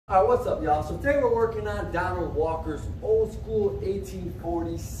All right, what's up, y'all? So today we're working on Donald Walker's old school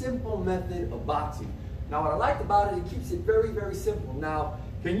 1840 simple method of boxing. Now, what I liked about it, it keeps it very, very simple. Now,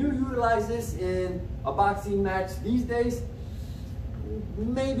 can you utilize this in a boxing match these days?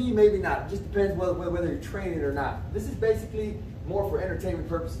 Maybe, maybe not. It just depends whether you're training or not. This is basically more for entertainment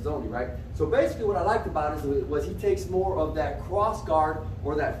purposes only, right? So basically what I liked about it was he takes more of that cross guard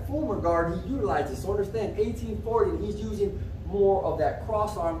or that Fulmer guard, he utilizes. So understand, 1840, and he's using more of that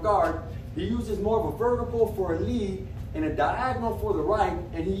cross arm guard. He uses more of a vertical for a lead and a diagonal for the right,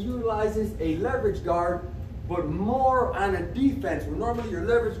 and he utilizes a leverage guard, but more on a defense, where normally your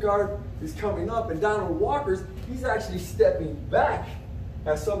leverage guard is coming up, and Donald Walker's, he's actually stepping back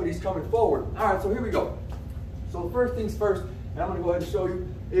as somebody's coming forward. All right, so here we go. So first things first, and I'm gonna go ahead and show you,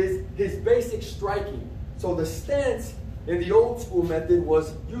 is his basic striking. So the stance in the old school method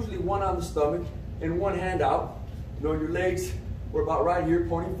was usually one on the stomach and one hand out. You know, your legs were about right here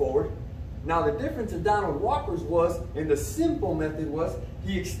pointing forward. Now the difference in Donald Walker's was, in the simple method was,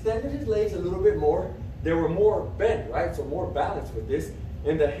 he extended his legs a little bit more. They were more bent, right? So more balanced with this.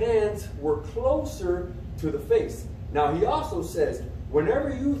 And the hands were closer to the face. Now he also says, whenever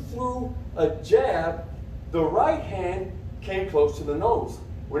you threw a jab, the right hand came close to the nose.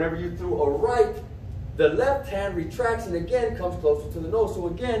 Whenever you threw a right, the left hand retracts and again comes closer to the nose. So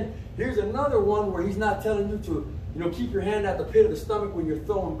again, here's another one where he's not telling you to, keep your hand at the pit of the stomach when you're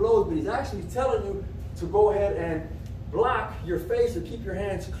throwing blows, but he's actually telling you to go ahead and block your face or keep your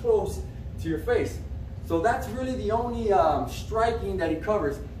hands close to your face. So that's really the only striking that he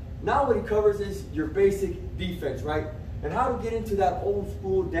covers. Now what he covers is your basic defense, right? And how to get into that old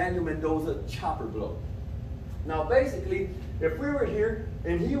school Daniel Mendoza chopper blow. Now basically, if we were here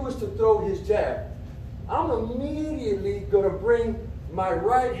and he was to throw his jab, I'm immediately gonna bring my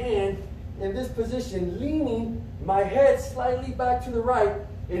right hand in this position, leaning my head slightly back to the right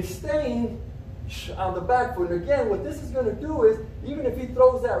and staying on the back foot. And again, what this is gonna do is, even if he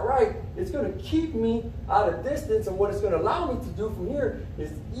throws that right, it's gonna keep me out of distance, and what it's gonna allow me to do from here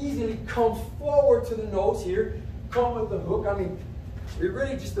is easily come forward to the nose here, come with the hook. I mean, it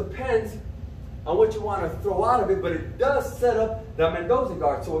really just depends on what you want to throw out of it, but it does set up the Mendoza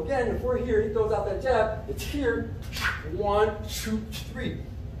guard. So again, if we're here, he throws out that jab, it's here, 1, 2, 3.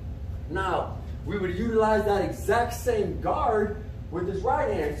 Now, we would utilize that exact same guard with his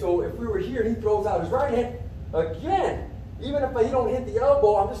right hand. So if we were here and he throws out his right hand, again, even if he don't hit the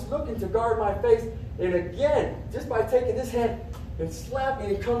elbow, I'm just looking to guard my face. And again, just by taking this hand and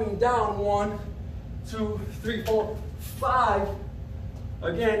slapping and coming down, 1, 2, 3, 4, 5,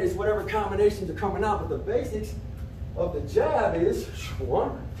 again, it's whatever combinations are coming out, but the basics of the jab is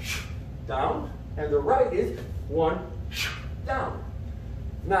 1, down, and the right is 1, down.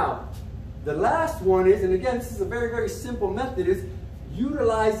 Now, the last one is, and again, this is a very, very simple method, is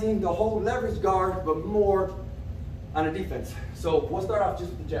utilizing the whole leverage guard, but more on a defense. So we'll start off just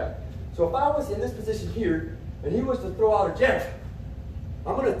with the jab. So if I was in this position here, and he was to throw out a jab,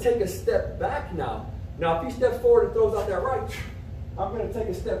 I'm gonna take a step back now. Now, if he steps forward and throws out that right, I'm going to take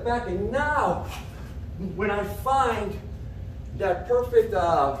a step back, and now when I find that perfect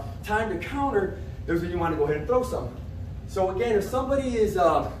time to counter, there's when you want to go ahead and throw something. So again, if somebody is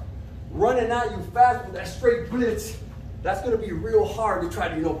running at you fast with that straight blitz, that's going to be real hard to try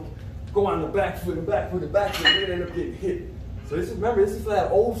to go on the back foot and back foot and back foot and end up getting hit. So this is, remember, this is for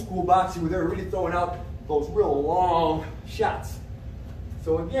that old school boxing where they're really throwing out those real long shots.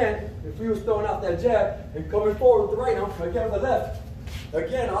 So again, if we was throwing out that jab and coming forward with the right arm, again with the left,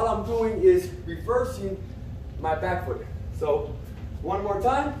 again, all I'm doing is reversing my back foot. So one more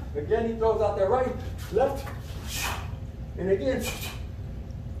time, again, he throws out that right, left, and again,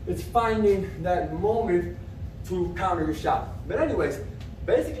 it's finding that moment to counter your shot. But anyways,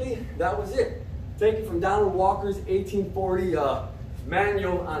 basically, that was it. Taken from Donald Walker's 1840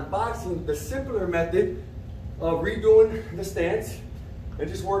 manual on boxing, the simpler method of redoing the stance, and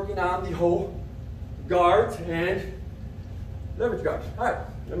just working on the whole guards and leverage guards. All right,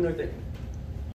 let me know what you think.